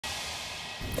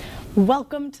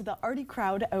Welcome to the Arty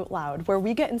Crowd Out Loud, where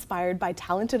we get inspired by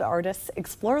talented artists,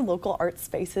 explore local art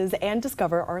spaces, and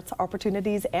discover arts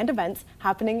opportunities and events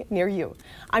happening near you.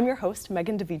 I'm your host,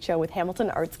 Megan DeVicio with Hamilton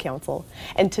Arts Council,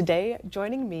 and today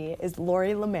joining me is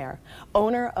Laurie Lemaire,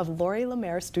 owner of Laurie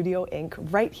Lemaire Studio Inc.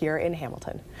 right here in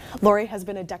Hamilton. Laurie has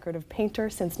been a decorative painter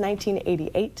since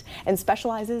 1988 and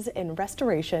specializes in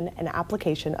restoration and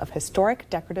application of historic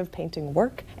decorative painting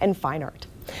work and fine art.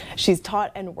 She's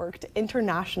taught and worked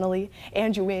internationally,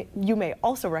 and you may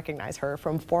also recognize her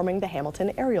from forming the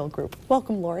Hamilton Aerial Group.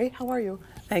 Welcome, Laurie. How are you?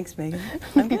 Thanks, Megan.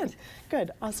 I'm good.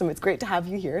 Good. Awesome. It's great to have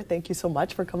you here. Thank you so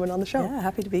much for coming on the show. Yeah,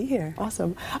 happy to be here.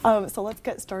 Awesome. So let's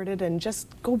get started and just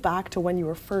go back to when you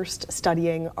were first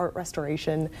studying art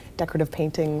restoration, decorative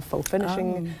painting, faux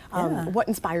finishing. What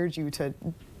inspired you to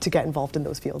get involved in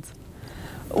those fields?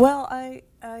 Well, I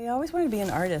always wanted to be an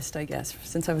artist, I guess,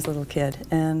 since I was a little kid.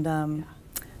 And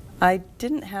I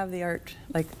didn't have the art,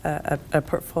 like a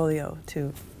portfolio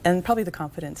to, and probably the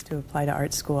confidence to apply to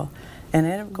art school. And I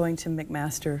ended up going to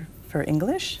McMaster for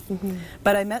English.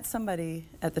 But I met somebody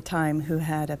at the time who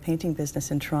had a painting business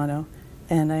in Toronto,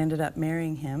 and I ended up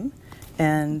marrying him.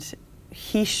 And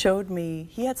he showed me,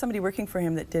 he had somebody working for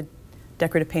him that did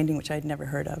decorative painting, which I'd never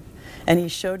heard of. And he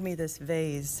showed me this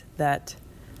vase that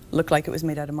looked like it was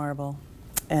made out of marble.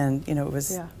 And you know,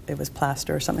 it was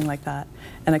plaster or something like that.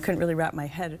 And I couldn't really wrap my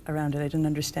head around it. I didn't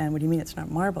understand, what do you mean it's not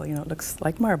marble? You know, it looks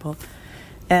like marble.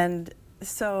 And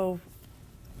so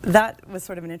that was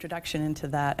sort of an introduction into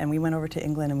that. And we went over to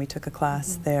England and we took a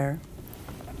class there.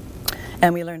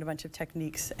 And we learned a bunch of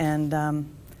techniques. And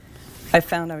I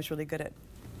found I was really good at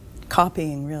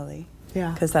copying, really.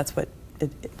 Yeah. Because that's what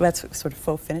sort of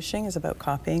faux finishing is about,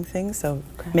 copying things. So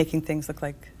making things look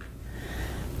like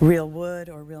real wood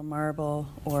or real marble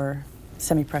or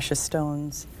semi-precious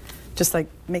stones, just like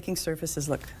making surfaces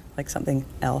look like something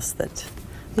else that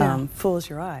fools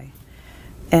your eye.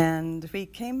 And we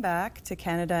came back to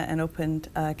Canada and opened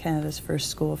Canada's first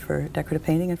school for decorative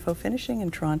painting and faux finishing in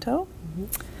Toronto.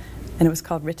 And it was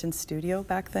called Written Studio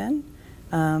back then.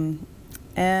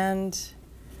 And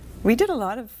we did a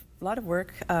lot of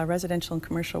work, residential and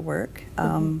commercial work.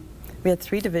 We had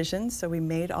 3 divisions, so we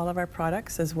made all of our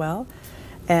products as well.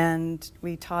 And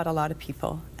we taught a lot of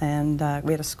people, and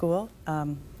we had a school, a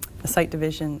site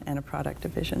division, and a product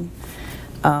division.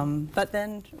 But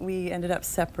then we ended up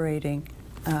separating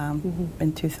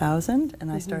in 2000,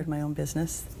 and I started my own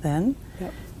business then.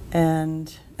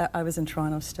 And I was in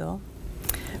Toronto still.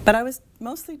 But I was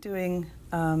mostly doing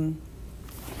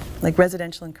like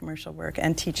residential and commercial work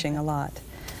and teaching a lot.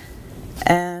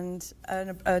 And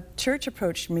a church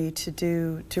approached me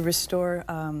to restore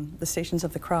the Stations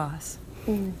of the Cross.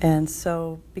 And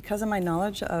so, because of my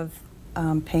knowledge of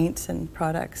paints and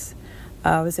products,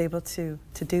 I was able to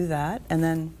do that. And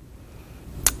then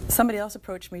somebody else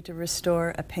approached me to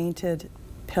restore a painted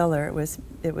pillar.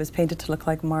 It was painted to look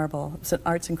like marble. It was an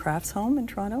arts and crafts home in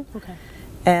Toronto.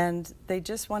 And they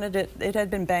just wanted it. It had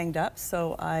been banged up,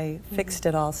 so I fixed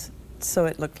it all so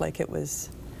it looked like it was,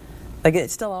 like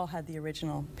it still all had the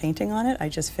original painting on it. I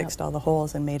just fixed all the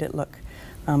holes and made it look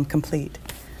complete.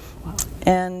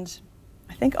 And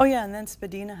I think, and then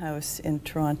Spadina House in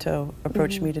Toronto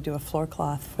approached me to do a floor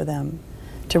cloth for them,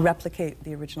 to replicate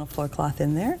the original floor cloth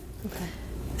in there.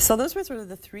 So those were sort of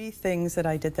the 3 things that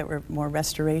I did that were more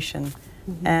restoration.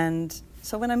 And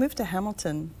so when I moved to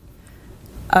Hamilton,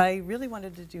 I really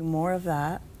wanted to do more of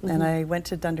that. And I went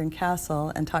to Dundurn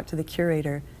Castle and talked to the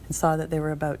curator and saw that they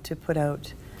were about to put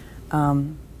out,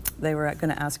 they were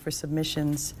going to ask for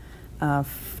submissions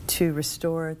to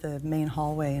restore the main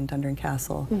hallway in Dundurn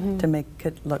Castle to make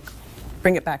it look,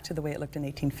 bring it back to the way it looked in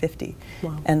 1850.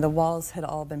 And the walls had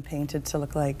all been painted to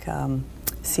look like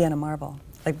sienna marble,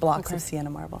 like blocks of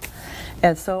sienna marble.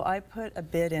 And so I put a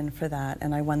bid in for that,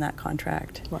 and I won that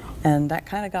contract. And that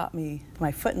kind of got me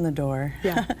my foot in the door.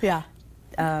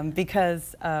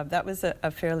 Because that was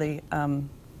a fairly,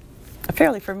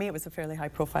 for me, it was a fairly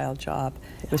high-profile job.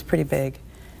 It was pretty big.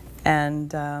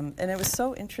 And it was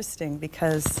so interesting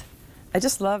because I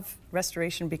just love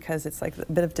restoration because it's like a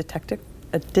bit of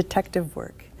detective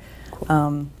work.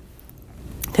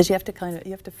 Because you have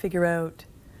to figure out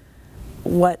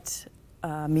what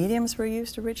mediums were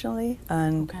used originally,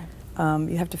 and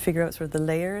you have to figure out sort of the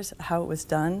layers, how it was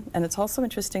done. And it's also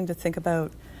interesting to think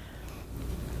about,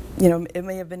 you know, it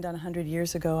may have been done 100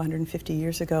 years ago, 150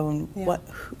 years ago, and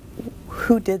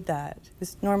who did that?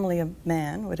 Because normally a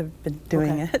man would have been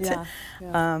doing it.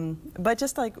 But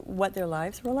just like what their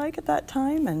lives were like at that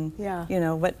time, and you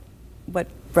know, what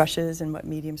brushes and what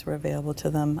mediums were available to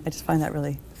them. I just find that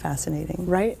really fascinating.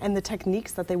 Right, and the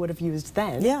techniques that they would have used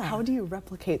then. How do you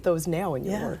replicate those now in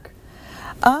your work?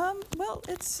 Well,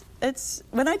 it's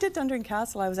when I did Dundurn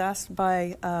Castle, I was asked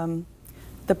by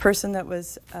the person that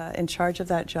was in charge of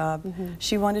that job.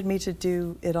 She wanted me to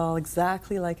do it all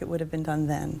exactly like it would have been done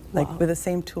then, like with the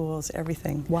same tools,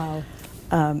 everything. Wow.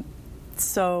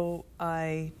 So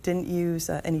I didn't use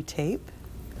any tape.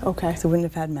 Okay. So we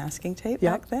wouldn't have had masking tape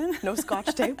back then. No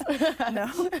Scotch tape?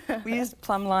 No. We used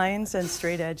plumb lines and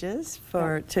straight edges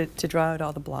for to draw out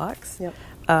all the blocks. Yep.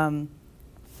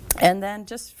 And then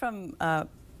just from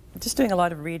just doing a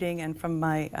lot of reading and from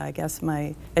my, I guess,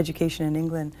 my education in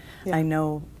England, I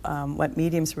know what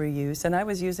mediums were used. And I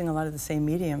was using a lot of the same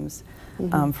mediums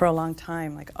for a long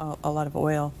time, like a lot of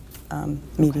oil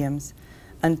mediums,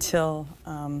 until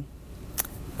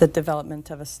the development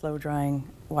of a slow-drying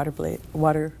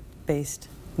water-based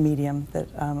medium that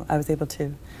I was able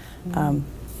to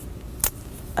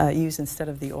use instead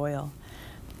of the oil.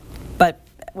 But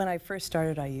when I first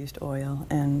started, I used oil,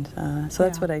 and so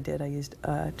that's what I did. I used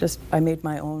I made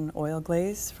my own oil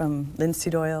glaze from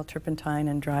linseed oil, turpentine,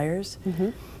 and dryers.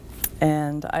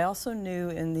 And I also knew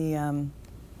in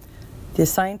the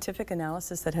scientific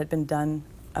analysis that had been done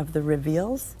of the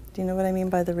reveals. Do you know what I mean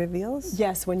by the reveals?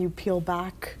 Yes, when you peel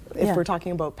back, if we're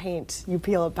talking about paint, you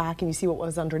peel it back and you see what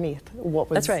was underneath. What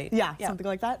was, that's right. Yeah, something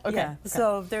like that? Okay. Yeah.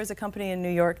 So there's a company in New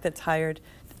York that's hired,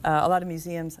 a lot of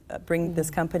museums bring this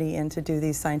company in to do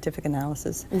these scientific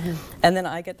analysis. And then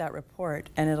I get that report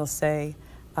and it'll say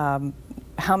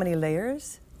how many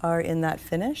layers are in that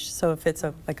finish. So if it's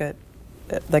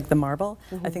like the marble,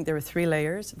 I think there were 3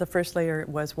 layers. The first layer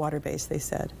was water-based, they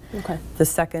said. Okay. The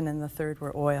second and the third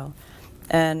were oil.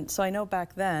 And so I know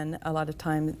back then, a lot of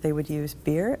time they would use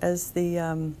beer as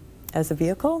a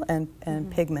vehicle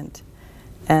and pigment.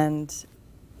 And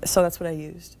so that's what I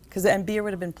used. And beer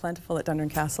would have been plentiful at Dundurn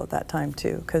Castle at that time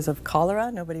too, because of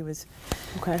cholera. Nobody was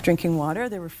drinking water.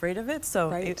 They were afraid of it. So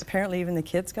apparently even the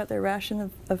kids got their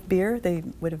ration of beer. They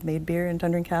would have made beer in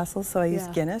Dundurn Castle. So I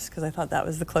used Guinness because I thought that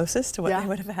was the closest to what they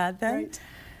would have had then.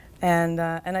 And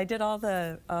I did all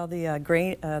the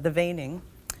veining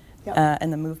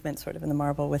and the movement sort of in the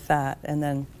marble with that, and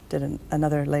then did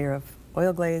another layer of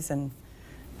oil glaze and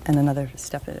another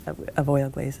step of oil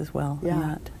glaze as well.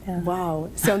 Yeah. Wow.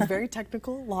 Sounds very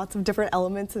technical, lots of different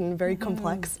elements and very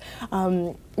complex.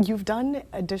 You've done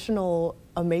additional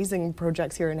amazing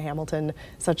projects here in Hamilton,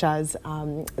 such as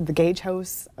the Gage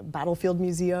House, Battlefield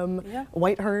Museum,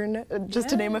 White Hern, just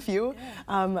to name a few.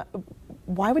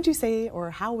 Why would you say,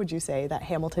 or how would you say, that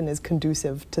Hamilton is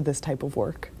conducive to this type of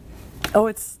work? Oh,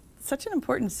 it's such an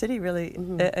important city, really,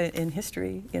 in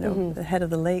history, you know, the head of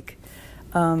the lake.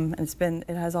 And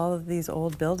it has all of these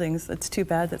old buildings. It's too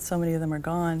bad that so many of them are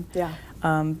gone.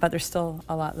 But there's still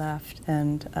a lot left,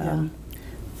 and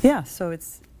so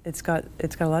it's got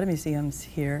a lot of museums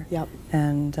here.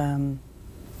 And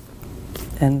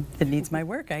it needs my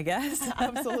work, I guess.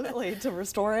 Absolutely, to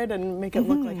restore it and make it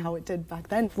look like how it did back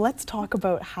then. Let's talk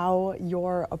about how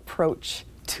your approach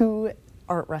to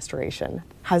art restoration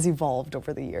has evolved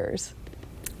over the years.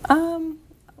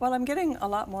 Well, I'm getting a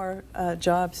lot more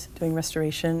jobs doing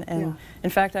restoration, and in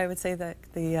fact, I would say that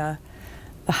the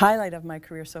highlight of my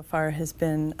career so far has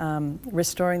been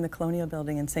restoring the Colonial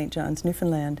Building in St. John's,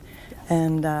 Newfoundland.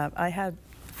 And I had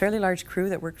a fairly large crew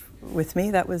that worked with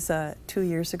me. That was 2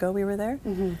 years ago we were there,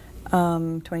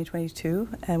 2022,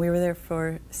 and we were there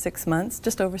for 6 months,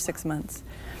 just over 6 months.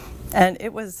 And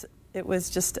it was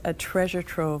just a treasure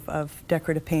trove of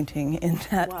decorative painting in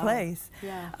that place.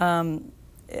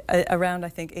 Around, I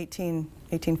think,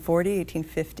 1840,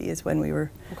 1850 is when we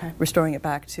were restoring it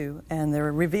back to, and there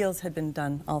were reveals had been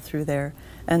done all through there,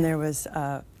 and there was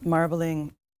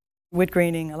marbling, wood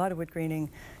graining, a lot of wood graining,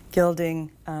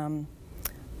 gilding,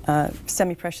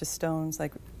 semi-precious stones,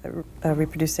 like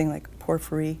reproducing like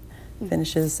porphyry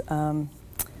finishes, and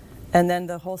then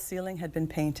the whole ceiling had been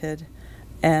painted,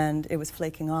 and it was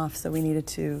flaking off, so we needed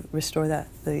to restore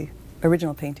the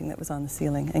original painting that was on the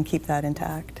ceiling and keep that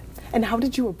intact. And how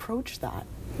did you approach that?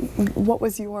 What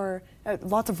was your,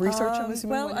 lots of research, I'm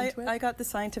assuming, went into it? I got the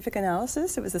scientific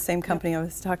analysis. It was the same company I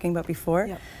was talking about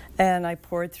before. And I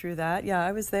poured through that. Yeah,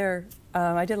 I was there.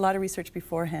 I did a lot of research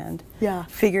beforehand.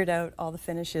 Figured out all the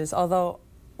finishes. Although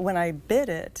when I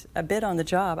bid on the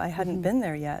job, I hadn't been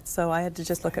there yet. So I had to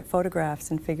just look at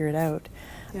photographs and figure it out,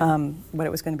 what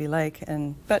it was going to be like.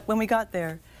 But when we got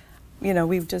there, you know,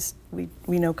 we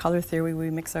know color theory.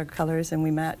 We mix our colors and we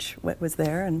match what was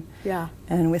there,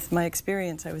 and with my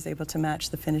experience, I was able to match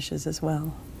the finishes as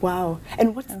well. Wow!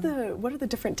 And what are the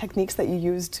different techniques that you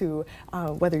use to,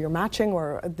 whether you're matching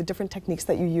or the different techniques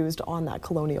that you used on that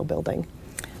Colonial Building?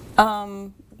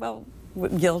 Well,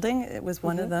 gilding, it was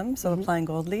one of them. So applying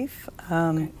gold leaf.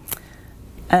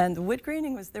 And the wood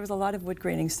graining there was a lot of wood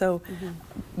graining. So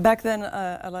back then,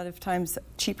 a lot of times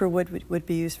cheaper wood would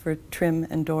be used for trim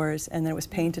and doors, and then it was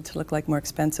painted to look like more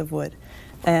expensive wood.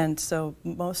 And so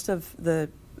most of the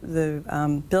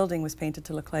building was painted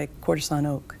to look like quarter-sawn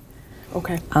oak.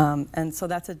 Okay. And so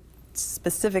that's a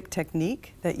specific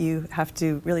technique that you have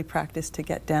to really practice to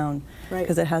get down,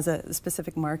 because it has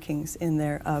specific markings in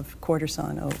there of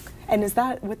quarter-sawn oak. And is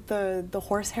that with the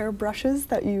horsehair brushes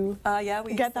that you yeah,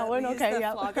 we get that one? We Okay, use the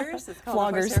yeah. floggers. It's called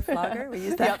Floggers. horsehair flogger. We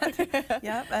use that.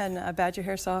 Yep, and badger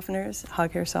hair softeners,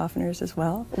 hog hair softeners as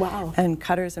well. Wow. And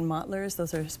cutters and mottlers,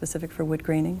 those are specific for wood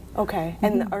graining. Okay.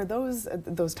 And are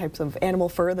those types of animal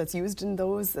fur that's used in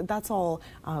those? That's all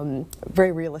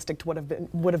very realistic to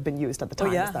would have been used at the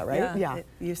time. Oh, yeah, Is that right? Yeah. It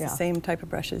used the same type of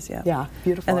brushes. Yeah. Yeah.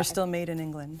 Beautiful. And they're still made in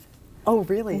England. Oh,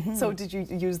 really? So did you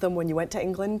use them when you went to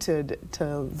England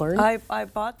to learn? I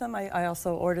bought them. I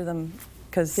also order them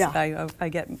because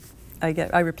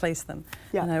I replace them.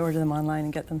 Yeah. And I order them online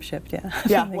and get them shipped. Yeah.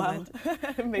 Yeah. from Wow.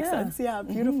 England. Makes sense. Yeah.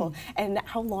 Beautiful. And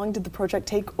how long did the project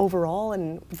take overall?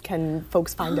 And can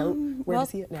folks find out where to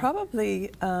see it now?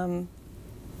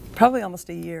 Probably almost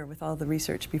a year with all the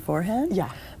research beforehand.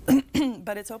 Yeah.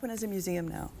 But it's open as a museum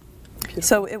now. Beautiful.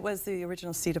 So it was the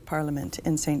original seat of Parliament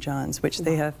in St. John's, which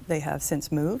they have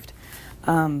since moved.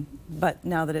 But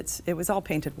now that it was all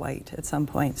painted white at some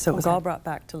point, so it was all brought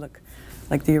back to look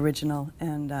like the original.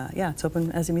 And yeah, it's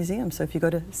open as a museum. So if you go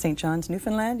to St. John's,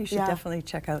 Newfoundland, you should definitely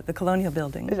check out the Colonial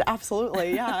Building.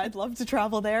 Absolutely, yeah. I'd love to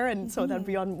travel there, and so that'd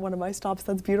be on one of my stops.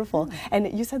 That's beautiful.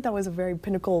 And you said that was a very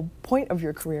pinnacle point of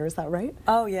your career. Is that right?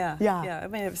 Oh yeah, yeah. Yeah. I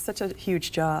mean, it was such a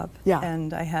huge job. Yeah.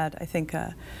 And I had, I think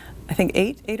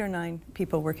 8 or 9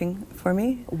 people working for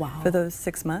me. Wow. For those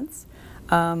 6 months.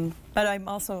 But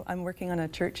I'm working on a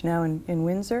church now in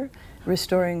Windsor,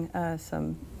 restoring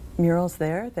some murals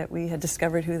there that we had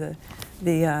discovered who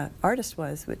the artist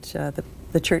was, which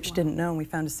the church didn't know, and we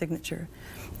found a signature.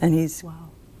 And he's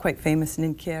quite famous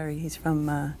in Chiari. He's from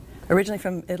originally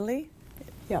from Italy,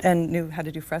 and knew how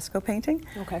to do fresco painting.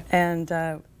 Okay. And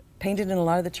painted in a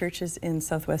lot of the churches in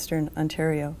southwestern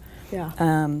Ontario.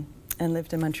 Yeah. And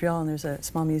lived in Montreal, and there's a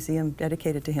small museum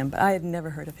dedicated to him, but I had never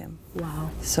heard of him.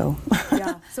 Wow. So.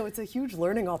 Yeah, so it's a huge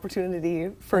learning opportunity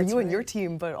for you and your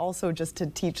team, but also just to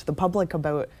teach the public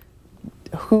about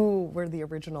who were the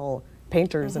original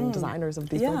painters and designers of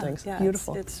these buildings. Yeah,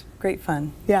 beautiful. It's great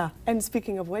fun. Yeah, and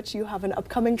speaking of which, you have an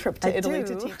upcoming trip to Italy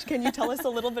to teach. Can you tell us a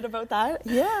little bit about that?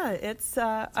 Yeah, it's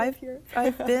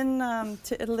I've been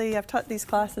to Italy. I've taught these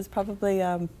classes probably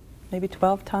maybe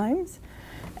 12 times.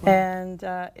 And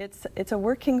it's a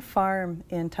working farm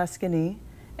in Tuscany,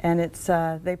 and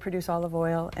they produce olive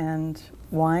oil and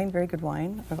wine, very good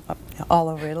wine, all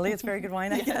over Italy. It's very good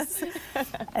wine, I guess.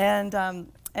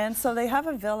 And so they have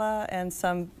a villa and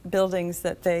some buildings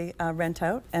that they rent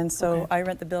out, and so I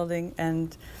rent the building,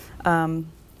 and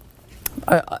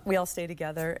we all stay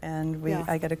together, and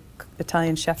I get an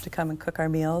Italian chef to come and cook our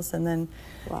meals, and then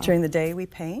during the day we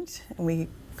paint, and we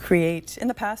create. In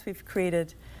the past, we've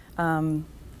created.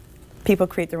 People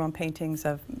create their own paintings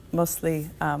of mostly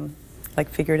like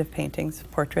figurative paintings,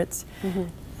 portraits.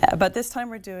 But this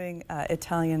time we're doing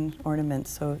Italian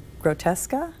ornaments, so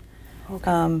grotesca,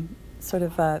 sort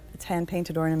of it's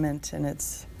hand-painted ornament, and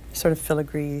it's sort of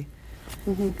filigree,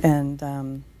 and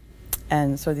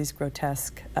so these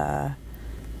grotesque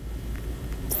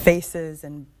faces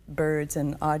and birds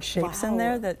and odd shapes in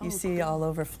there that you see all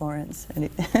over Florence. And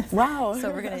Wow!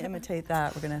 So we're going to imitate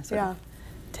that. We're going to sort of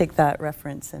take that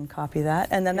reference and copy that.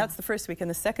 And then that's the first week. And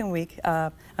the second week,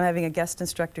 I'm having a guest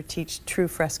instructor teach true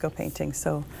fresco painting.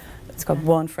 So it's called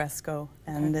buon fresco.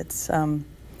 And it's, do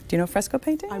you know fresco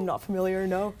painting? I'm not familiar,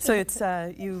 no. So it's,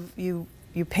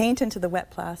 you paint into the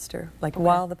wet plaster, like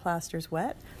while the plaster's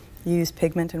wet. You use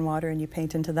pigment and water and you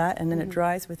paint into that, and then it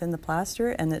dries within the plaster,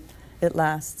 and it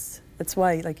lasts. That's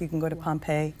why, like, you can go to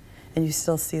Pompeii and you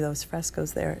still see those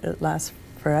frescoes there. It lasts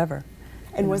forever.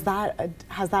 And was that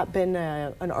has that been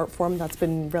an art form that's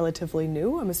been relatively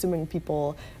new? I'm assuming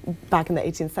people back in the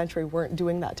 18th century weren't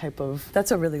doing that type of.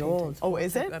 That's a really old. Oh,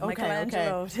 is it?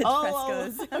 Michelangelo did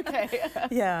frescoes. Okay.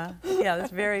 Yeah,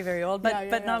 that's very, very old.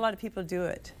 But not a lot of people do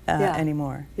it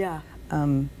anymore. Yeah.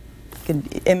 You can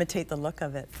imitate the look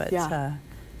of it, but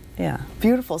yeah.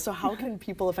 Beautiful. So how can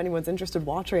people, if anyone's interested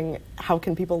watching, how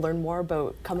can people learn more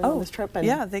about coming on this trip?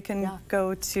 And they can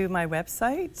go to my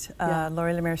website,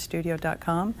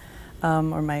 laurielemairestudio.com, or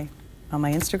on my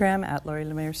Instagram at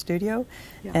laurielemairestudio,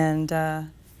 and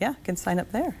can sign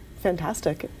up there.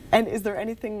 Fantastic. And is there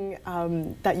anything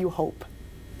that you hope,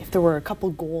 if there were a couple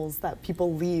goals that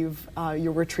people leave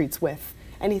your retreats with,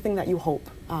 anything that you hope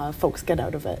folks get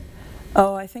out of it?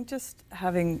 Oh, I think just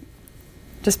having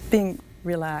just being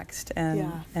relaxed and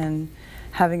Yeah. and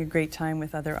having a great time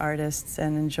with other artists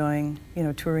and enjoying, you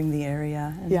know, touring the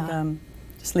area and Yeah.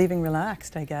 just leaving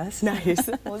relaxed, I guess. Nice.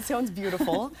 Well, it sounds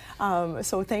beautiful.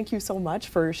 So thank you so much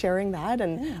for sharing that.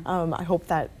 And I hope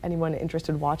that anyone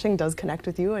interested watching does connect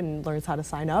with you and learns how to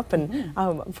sign up. And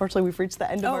unfortunately, we've reached the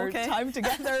end of our time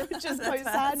together, which is quite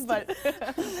sad.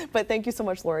 But thank you so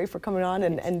much, Lori, for coming on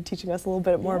and teaching us a little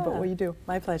bit more about what you do.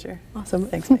 My pleasure. Awesome.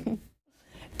 Thanks, Megan.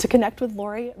 To connect with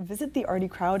Lori, visit the Arty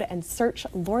Crowd and search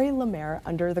Lori Lemaire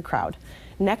under the crowd.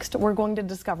 Next, we're going to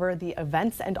discover the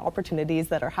events and opportunities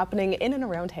that are happening in and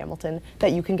around Hamilton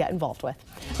that you can get involved with.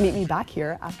 Meet me back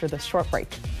here after this short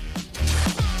break.